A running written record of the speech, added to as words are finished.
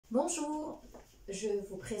Bonjour, je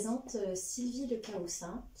vous présente Sylvie le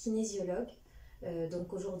Caoussin, kinésiologue.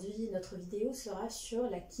 Donc aujourd'hui, notre vidéo sera sur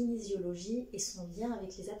la kinésiologie et son lien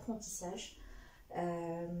avec les apprentissages.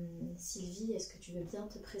 Sylvie, est-ce que tu veux bien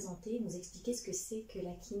te présenter, nous expliquer ce que c'est que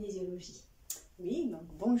la kinésiologie? Oui, donc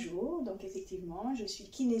bonjour. Donc effectivement, je suis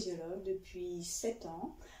kinésiologue depuis 7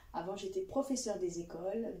 ans. Avant, j'étais professeure des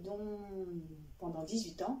écoles pendant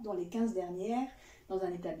 18 ans, dont les 15 dernières dans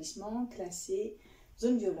un établissement classé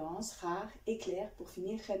zone violence, rare et clair pour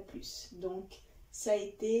finir RED+. Donc ça a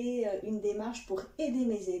été une démarche pour aider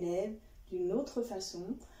mes élèves d'une autre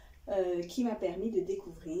façon qui m'a permis de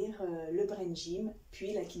découvrir le brain gym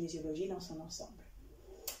puis la kinésiologie dans son ensemble.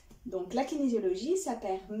 Donc la kinésiologie, ça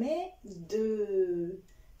permet de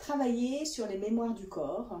travailler sur les mémoires du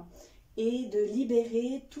corps et de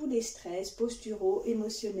libérer tous les stress posturaux,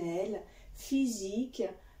 émotionnels, physiques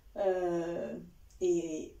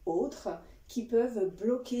et autres qui peuvent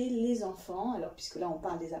bloquer les enfants, alors puisque là on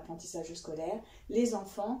parle des apprentissages scolaires, les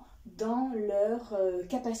enfants dans leur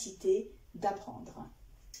capacité d'apprendre.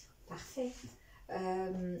 Parfait.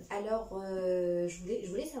 Je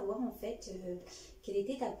voulais savoir en fait quelle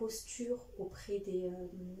était ta posture auprès de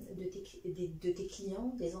tes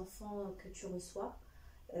clients, des enfants que tu reçois,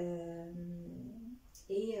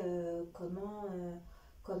 et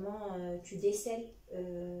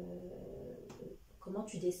comment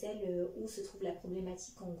tu décèles où se trouve la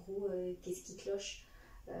problématique, en gros, qu'est-ce qui cloche,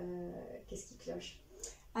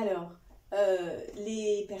 Alors,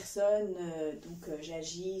 les personnes,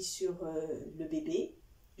 j'agis sur le bébé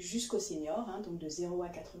jusqu'au senior, donc de 0 à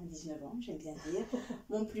 99 ans, j'aime bien dire.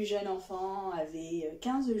 Mon plus jeune enfant avait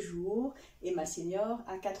 15 jours et ma senior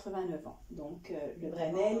a 89 ans. Donc le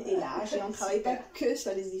Brenel est l'âge et on ne travaille pas que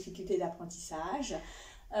sur les difficultés d'apprentissage.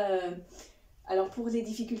 Alors pour les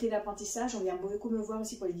difficultés d'apprentissage, on vient beaucoup me voir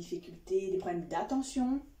aussi pour les difficultés, des problèmes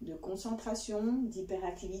d'attention, de concentration,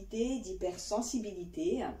 d'hyperactivité,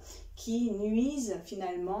 d'hypersensibilité qui nuisent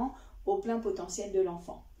finalement au plein potentiel de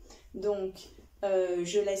l'enfant. Donc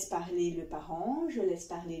je laisse parler le parent, je laisse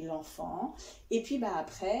parler l'enfant et puis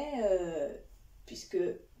après, puisque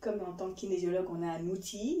comme en tant que kinésiologue on a un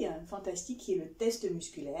outil fantastique qui est le test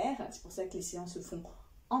musculaire, c'est pour ça que les séances se font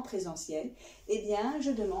en présentiel, eh bien, je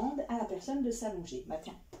demande à la personne de s'allonger. Bah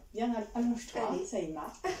tiens, viens, allonge-toi, allez, ça y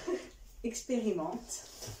marche. Expérimente.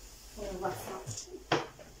 On va voir ça.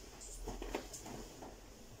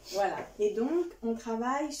 Voilà, et donc, on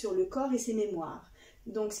travaille sur le corps et ses mémoires.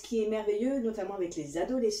 Donc, ce qui est merveilleux, notamment avec les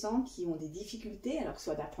adolescents qui ont des difficultés, alors que ce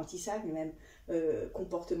soit d'apprentissage, mais même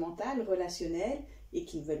comportementales, relationnelles, et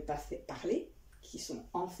qui ne veulent pas parler, qui sont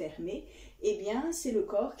enfermés, eh bien, c'est le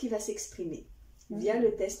corps qui va s'exprimer via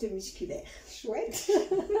le test musculaire. Chouette.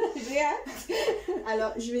 J'ai hâte.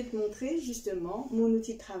 Alors, je vais te montrer justement mon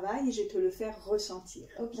outil de travail et je vais te le faire ressentir.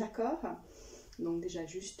 Okay. D'accord? Donc déjà,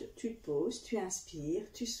 juste, tu te poses, tu inspires,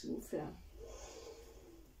 tu souffles.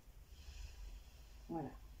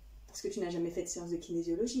 Voilà. Parce que tu n'as jamais fait de séance de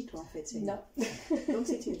kinésiologie, toi, en fait. Non. Donc,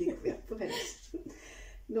 c'est une découverte pour elle.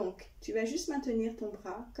 Donc, tu vas juste maintenir ton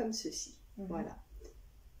bras comme ceci. Voilà.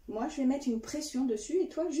 Moi, je vais mettre une pression dessus et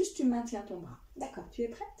toi, juste tu maintiens ton bras. D'accord. Tu es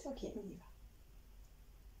prête? Ok. On y va.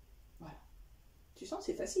 Voilà. Tu sens,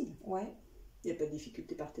 c'est facile. Ouais. Il n'y a pas de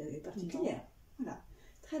difficulté particulière. Non. Voilà.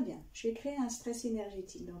 Très bien. Je vais créer un stress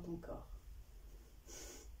énergétique dans ton corps.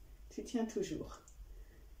 Tu tiens toujours.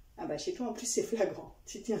 Ah bah chez toi, en plus, c'est flagrant.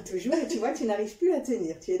 Tu tiens toujours et tu vois que tu n'arrives plus à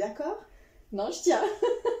tenir. Tu es d'accord? Non, je tiens.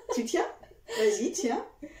 Tu tiens? Vas-y, tiens.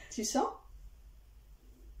 Tu sens?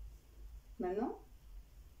 Maintenant?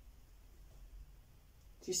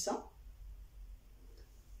 Tu sens?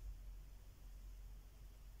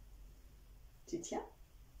 Tu tiens?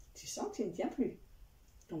 Tu sens que tu ne tiens plus.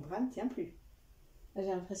 Ton bras ne tient plus. J'ai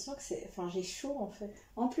l'impression que c'est... Enfin, j'ai chaud en fait.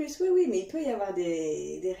 En plus, oui, mais il peut y avoir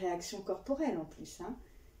des réactions corporelles en plus.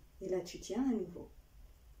 Et là, tu tiens à nouveau.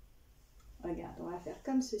 Regarde, on va faire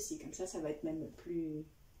comme ceci. Comme ça va être même plus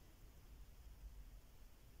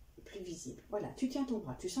visible. Voilà, tu tiens ton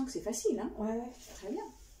bras. Tu sens que c'est facile, hein? Ouais. Très bien.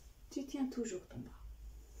 Tu tiens toujours ton bras.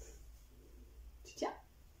 Tu tiens?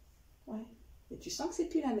 Ouais. Et tu sens que c'est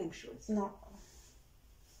plus la même chose. Non.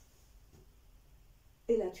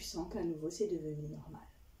 Et là, tu sens qu'à nouveau, c'est devenu normal.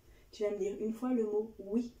 Tu vas me dire une fois le mot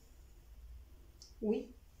oui.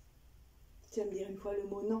 Oui. Tu vas me dire une fois le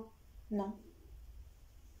mot non. Non.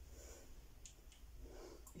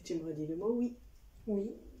 Et tu me redis le mot oui.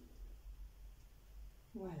 Oui.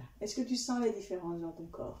 Voilà. Est-ce que tu sens la différence dans ton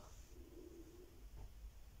corps?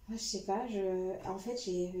 Je sais pas, en fait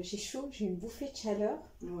j'ai chaud, j'ai une bouffée de chaleur.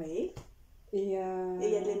 Oui. Et il y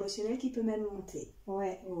a de l'émotionnel qui peut même monter.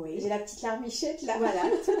 Ouais. Oui. J'ai la petite larmichette là. Voilà,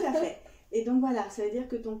 tout à fait. Et donc voilà, ça veut dire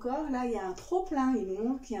que ton corps, là, il y a un trop-plein, il nous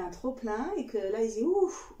montre qu'il y a un trop-plein et que là, il dit,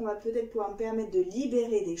 ouf, on va peut-être pouvoir me permettre de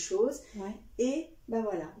libérer des choses. Ouais. Et ben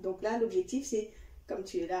voilà, donc là, l'objectif, c'est, comme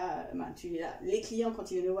tu es là, les clients, quand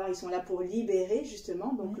ils viennent nous voir, ils sont là pour libérer,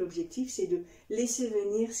 justement. Donc l'objectif, c'est de laisser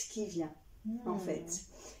venir ce qui vient, en fait.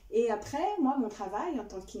 Et après, moi, mon travail en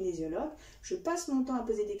tant que kinésiologue, je passe mon temps à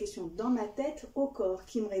poser des questions dans ma tête au corps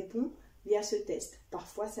qui me répond via ce test.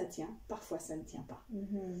 Parfois, ça tient, parfois, ça ne tient pas.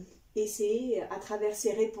 Et c'est à travers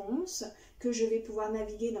ces réponses que je vais pouvoir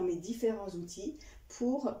naviguer dans mes différents outils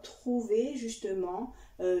pour trouver justement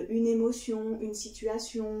une émotion, une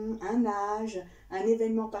situation, un âge, un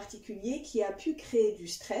événement particulier qui a pu créer du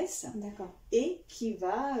stress et qui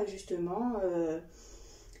va justement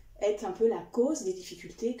être un peu la cause des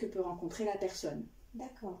difficultés que peut rencontrer la personne.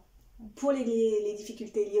 D'accord. Pour les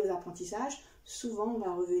difficultés liées aux apprentissages, souvent on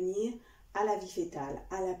va revenir à la vie fétale,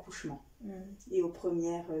 à l'accouchement et aux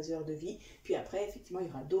premières heures de vie. Puis après, effectivement, il y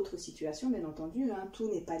aura d'autres situations, bien entendu, hein, tout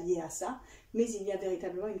n'est pas lié à ça, mais il y a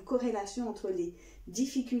véritablement une corrélation entre les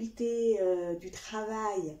difficultés du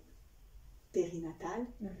travail périnatal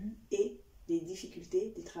et les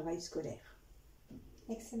difficultés du travail scolaire.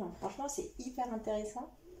 Excellent. Franchement, c'est hyper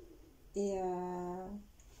intéressant. Et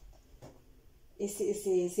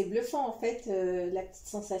c'est bluffant en fait, la petite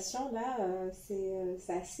sensation là,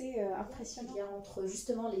 c'est assez impressionnant. Il y a entre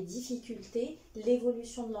justement les difficultés,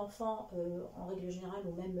 l'évolution de l'enfant en règle générale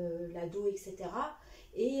ou même l'ado, etc.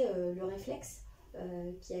 et le réflexe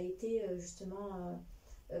qui a été justement,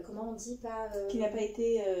 comment on dit, pas... qui n'a pas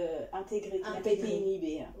été intégré, qui n'a pas été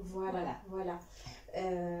inhibé. Voilà.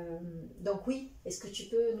 Donc oui, est-ce que tu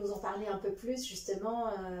peux nous en parler un peu plus justement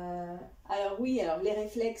Alors oui, les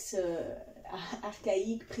réflexes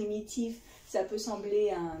archaïques, primitifs, ça peut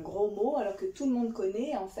sembler un gros mot alors que tout le monde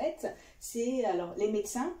connaît en fait. C'est alors les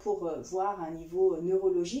médecins pour voir un niveau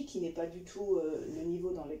neurologique qui n'est pas du tout le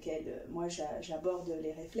niveau dans lequel moi j'aborde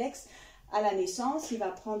les réflexes. À la naissance, il va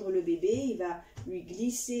prendre le bébé, il va lui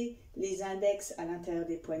glisser les index à l'intérieur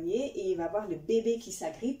des poignets et il va voir le bébé qui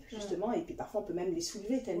s'agrippe justement, et puis parfois on peut même les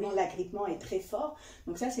soulever tellement l'agrippement est très fort.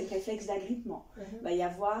 Donc ça c'est le réflexe d'agrippement. Il va y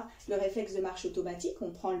avoir le réflexe de marche automatique,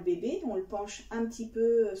 on prend le bébé, on le penche un petit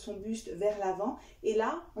peu son buste vers l'avant et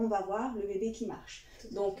là on va voir le bébé qui marche.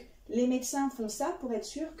 Donc les médecins font ça pour être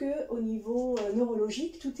sûr qu'au niveau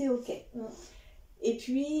neurologique tout est ok. Et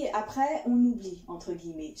puis après, on oublie, entre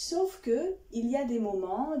guillemets. Sauf que il y a des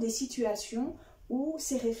moments, des situations où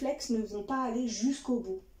ces réflexes ne vont pas aller jusqu'au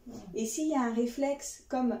bout. Et s'il y a un réflexe,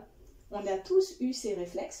 comme on a tous eu ces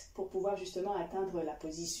réflexes pour pouvoir justement atteindre la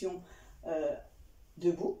position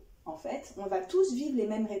debout, en fait, on va tous vivre les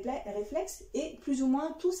mêmes réflexes et plus ou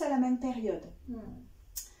moins tous à la même période.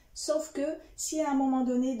 Sauf que si à un moment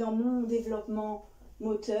donné dans mon développement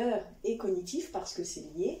moteur et cognitif, parce que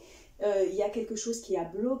c'est lié, il y a quelque chose qui a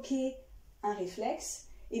bloqué un réflexe,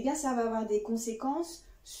 eh bien ça va avoir des conséquences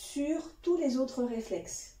sur tous les autres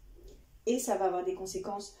réflexes. Et ça va avoir des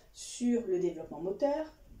conséquences sur le développement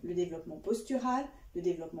moteur, le développement postural, le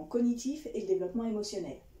développement cognitif et le développement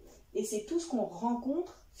émotionnel. Et c'est tout ce qu'on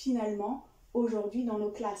rencontre finalement aujourd'hui dans nos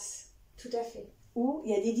classes. Tout à fait. Où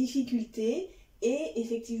il y a des difficultés et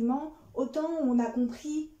effectivement, autant on a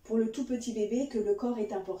compris pour le tout petit bébé que le corps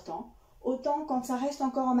est important, autant quand ça reste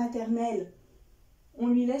encore en maternelle, on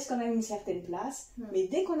lui laisse quand même une certaine place. Mais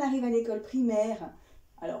dès qu'on arrive à l'école primaire,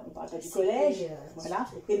 alors on ne parle pas du collège, voilà,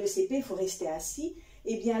 et le CP, il faut rester assis,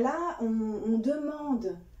 et bien là, on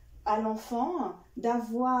demande à l'enfant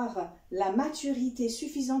d'avoir la maturité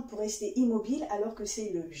suffisante pour rester immobile, alors que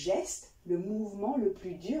c'est le geste, le mouvement le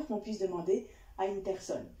plus dur qu'on puisse demander à une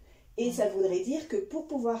personne. Et ça voudrait dire que pour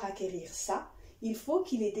pouvoir acquérir ça, il faut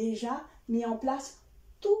qu'il ait déjà mis en place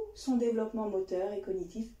tout son développement moteur et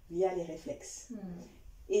cognitif via les réflexes.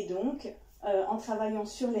 Et donc, en travaillant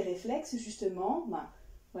sur les réflexes, justement,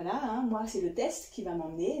 voilà, hein, moi c'est le test qui va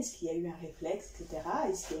m'emmener, est-ce qu'il y a eu un réflexe, etc.,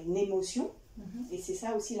 est-ce qu'il y a une émotion, et c'est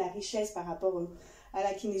ça aussi la richesse par rapport à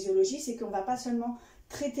la kinésiologie, c'est qu'on ne va pas seulement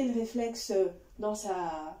traiter le réflexe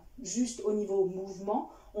juste au niveau mouvement,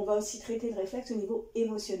 on va aussi traiter le réflexe au niveau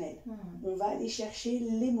émotionnel. On va aller chercher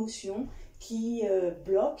l'émotion qui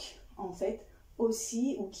bloque, en fait,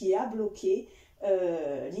 aussi, ou qui a bloqué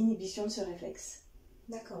l'inhibition de ce réflexe.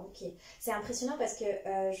 D'accord, ok. C'est impressionnant parce que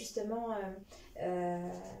justement,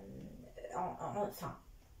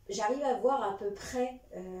 j'arrive à voir à peu près,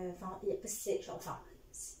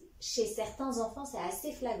 chez certains enfants c'est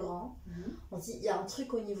assez flagrant. On dit il y a un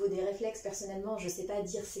truc au niveau des réflexes, personnellement je ne sais pas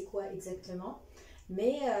dire c'est quoi exactement,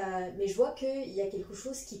 mais je vois qu'il y a quelque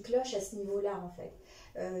chose qui cloche à ce niveau-là en fait.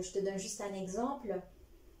 Je te donne juste un exemple.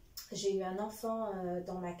 J'ai eu un enfant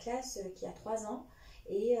dans ma classe qui a 3 ans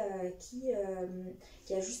et qui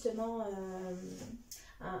a justement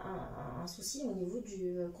un souci au niveau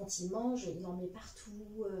quand il mange, il en met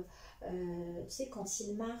partout. Tu sais, quand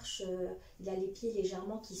il marche, il a les pieds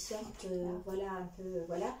légèrement qui sortent, voilà, un peu,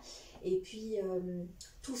 voilà. Et puis,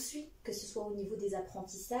 tout suit, que ce soit au niveau des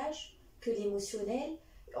apprentissages, que l'émotionnel.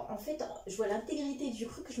 En fait, je vois l'intégrité du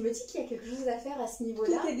truc, je me dis qu'il y a quelque chose à faire à ce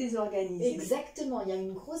niveau-là. Tout est désorganisé. Exactement, il y a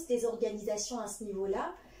une grosse désorganisation à ce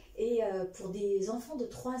niveau-là. Et pour des enfants de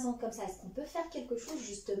 3 ans comme ça, est-ce qu'on peut faire quelque chose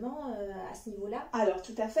justement à ce niveau-là? Alors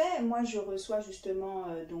tout à fait, moi je reçois justement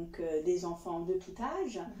des enfants de tout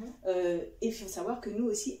âge, et il faut savoir que nous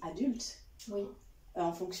aussi adultes, oui.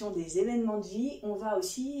 En fonction des événements de vie, on va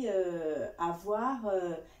aussi avoir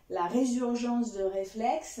la résurgence de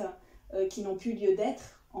réflexes qui n'ont plus lieu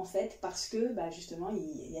d'être en fait, parce que justement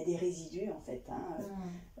il y a des résidus en fait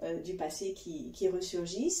du passé qui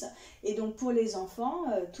ressurgissent. Et donc pour les enfants,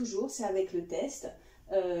 toujours c'est avec le test.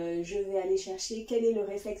 Je vais aller chercher quel est le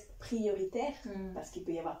réflexe prioritaire, parce qu'il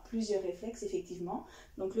peut y avoir plusieurs réflexes effectivement.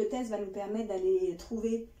 Donc le test va nous permettre d'aller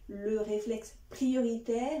trouver le réflexe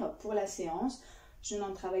prioritaire pour la séance. Je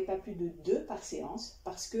n'en travaille pas plus de 2 par séance,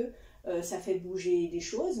 parce que ça fait bouger des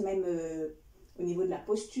choses, même au niveau de la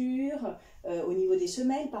posture, au niveau des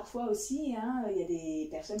semelles parfois aussi, il y a des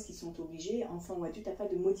personnes qui sont obligées, enfants ou adultes, après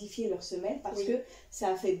de modifier leurs semelles parce que ça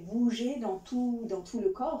a fait bouger dans tout le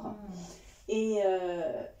corps. Et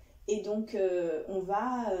donc on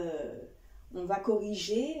va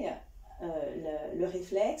corriger le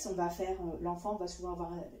réflexe, l'enfant va souvent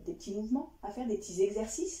avoir des petits mouvements à faire, des petits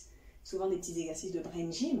exercices, souvent des petits exercices de brain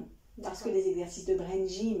gym, parce que les exercices de brain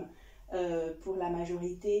gym, pour la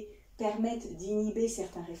majorité, permettent d'inhiber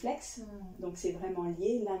certains réflexes, donc c'est vraiment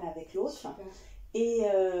lié l'un avec l'autre. Et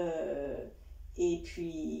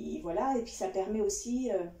puis voilà, et puis ça permet aussi,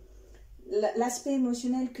 l'aspect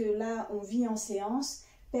émotionnel que là on vit en séance,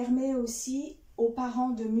 permet aussi aux parents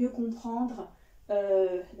de mieux comprendre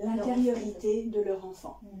l'intériorité de leur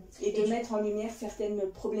enfant, et de mettre en lumière certaines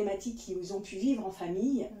problématiques qu'ils ont pu vivre en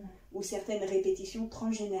famille, ou certaines répétitions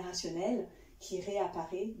transgénérationnelles qui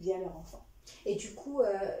réapparaissent via leur enfant. Et du coup,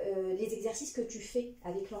 les exercices que tu fais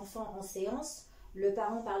avec l'enfant en séance, le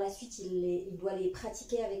parent par la suite, il doit les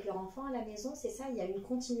pratiquer avec leur enfant à la maison, c'est ça? Il y a une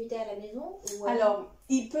continuité à la maison ou Alors,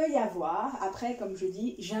 il peut y avoir, après comme je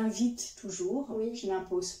dis, j'invite toujours, je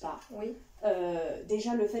n'impose pas.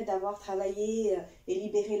 Déjà le fait d'avoir travaillé et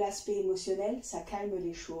libéré l'aspect émotionnel, ça calme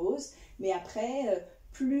les choses, mais après,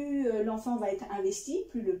 plus l'enfant va être investi,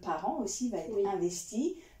 plus le parent aussi va être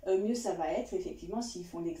investi, mieux ça va être, effectivement, s'ils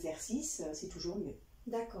font l'exercice, c'est toujours mieux.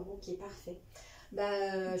 D'accord, ok, parfait.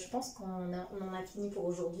 Je pense qu'on en a fini pour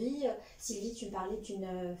aujourd'hui. Sylvie, tu me parlais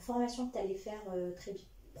d'une formation que tu allais faire très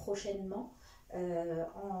prochainement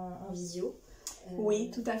en visio. Oui,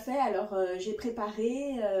 tout à fait. Alors, j'ai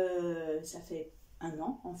préparé, ça fait 1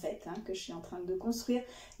 an en fait, que je suis en train de construire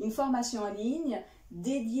une formation en ligne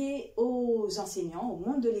dédiée aux enseignants, au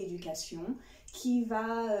monde de l'éducation, qui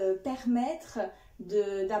va permettre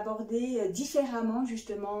d'aborder différemment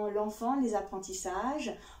justement l'enfant, les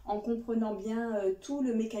apprentissages, en comprenant bien tout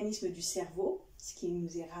le mécanisme du cerveau, ce qui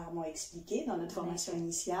nous est rarement expliqué dans notre formation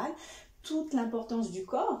initiale, toute l'importance du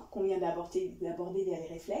corps qu'on vient d'aborder via les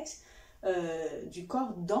réflexes, du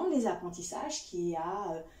corps dans les apprentissages,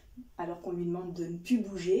 alors qu'on lui demande de ne plus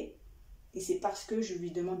bouger, et c'est parce que je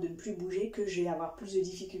lui demande de ne plus bouger que je vais avoir plus de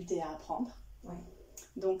difficultés à apprendre.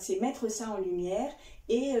 Donc c'est mettre ça en lumière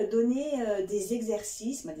et donner des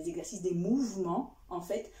exercices, des mouvements en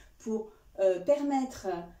fait, pour permettre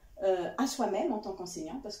à soi-même en tant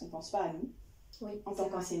qu'enseignant, parce qu'on ne pense pas à nous en tant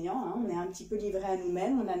qu'enseignant, on est un petit peu livré à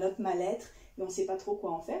nous-mêmes, on a notre mal-être et on ne sait pas trop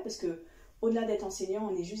quoi en faire, parce que au-delà d'être enseignant,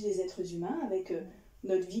 on est juste des êtres humains avec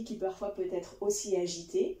notre vie qui parfois peut être aussi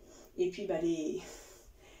agitée, et puis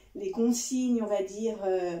les consignes, on va dire,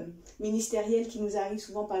 ministérielles qui nous arrivent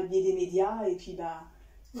souvent par le biais des médias, et puis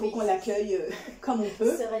il faut qu'on l'accueille comme on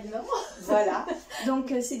peut. Sereinement. Voilà.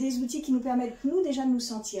 Donc, c'est des outils qui nous permettent, nous, déjà, de nous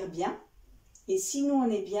sentir bien. Et si nous, on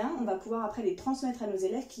est bien, on va pouvoir après les transmettre à nos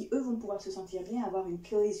élèves qui, eux, vont pouvoir se sentir bien, avoir une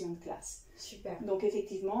cohésion de classe. Super. Donc,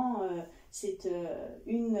 effectivement, c'est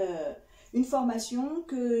une formation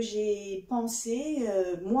que j'ai pensée,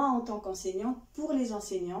 moi, en tant qu'enseignante, pour les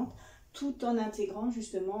enseignantes, tout en intégrant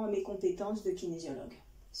justement mes compétences de kinésiologue.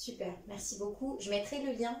 Super, merci beaucoup. Je mettrai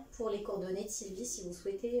le lien pour les coordonnées de Sylvie si vous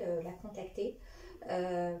souhaitez la contacter.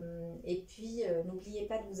 Et puis, n'oubliez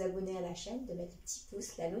pas de vous abonner à la chaîne, de mettre le petit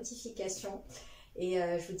pouce, la notification. Et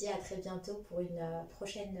je vous dis à très bientôt pour une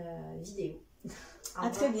prochaine vidéo. À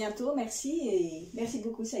très bientôt, merci et merci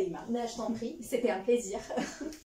beaucoup Saïma. Je t'en prie, c'était un plaisir.